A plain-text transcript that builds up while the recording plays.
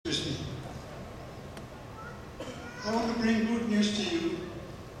I want to bring good news to you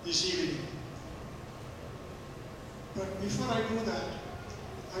this evening. But before I do that,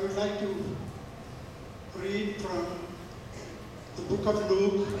 I would like to read from the book of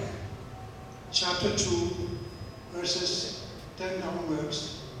Luke, chapter 2, verses 10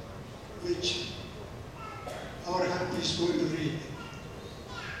 onwards, which our help is going to read.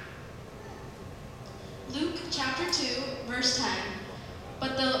 Luke chapter 2, verse 10.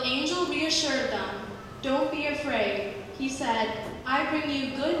 But the angel reassured them, "Don't be afraid." He said, "I bring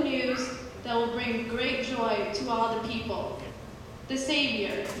you good news that will bring great joy to all the people. The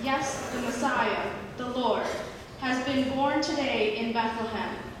Savior, yes, the Messiah, the Lord, has been born today in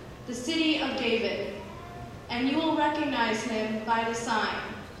Bethlehem, the city of David. And you will recognize him by the sign.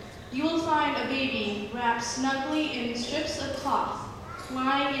 You will find a baby wrapped snugly in strips of cloth,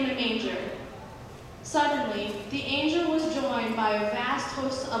 lying in a manger." Suddenly, the angel was joined by a vast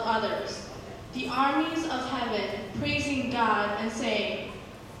host of others, the armies of heaven, praising God and saying,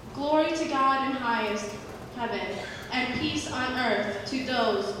 "Glory to God in highest heaven, and peace on earth to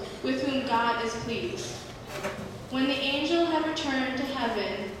those with whom God is pleased." When the angel had returned to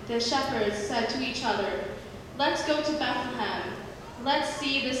heaven, the shepherds said to each other, "Let's go to Bethlehem. Let's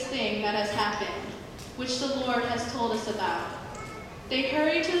see this thing that has happened, which the Lord has told us about." They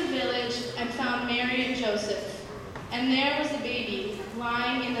hurried to the village and found Mary and Joseph, and there was the baby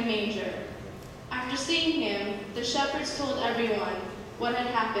lying in the manger. After seeing him, the shepherds told everyone what had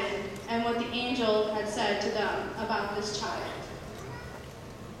happened and what the angel had said to them about this child.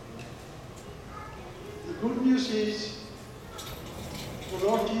 The good news is the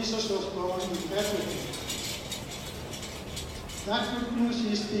Lord Jesus was born in Bethlehem. That good news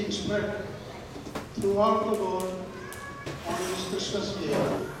is being spread throughout the world on this Christmas Day.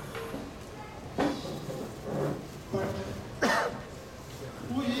 But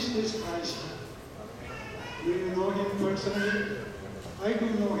who is this Christ? Do you know him personally? I do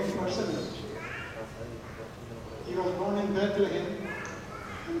know him personally. He was born in Bethlehem,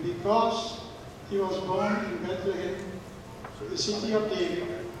 and because he was born in Bethlehem, the city of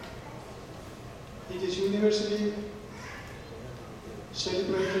David, it is universally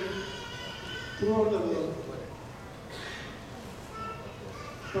celebrated throughout the world.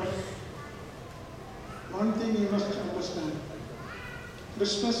 But one thing you must understand,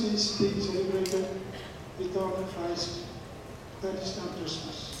 Christmas is being celebrated without Christ. That is not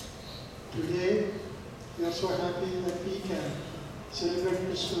Christmas. Today, we are so happy that we can celebrate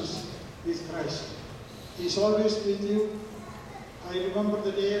Christmas with Christ. He is always with you. I remember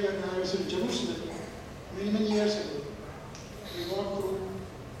the day when I was in Jerusalem, many years ago. We walked through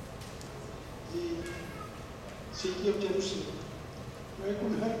the city of Jerusalem. I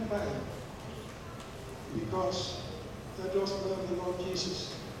couldn't help crying because that was where the Lord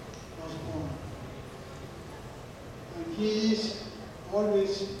Jesus was born. And he is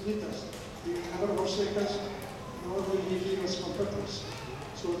always with us. He will never forsake us, nor will he leave us comfortless.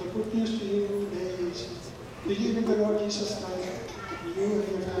 So the good news to you today is believe in the Lord Jesus Christ, you and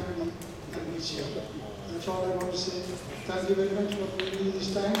your family, and reach you. That's all I want to say. Thank you very much for being here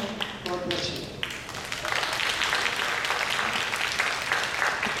this time. God bless you.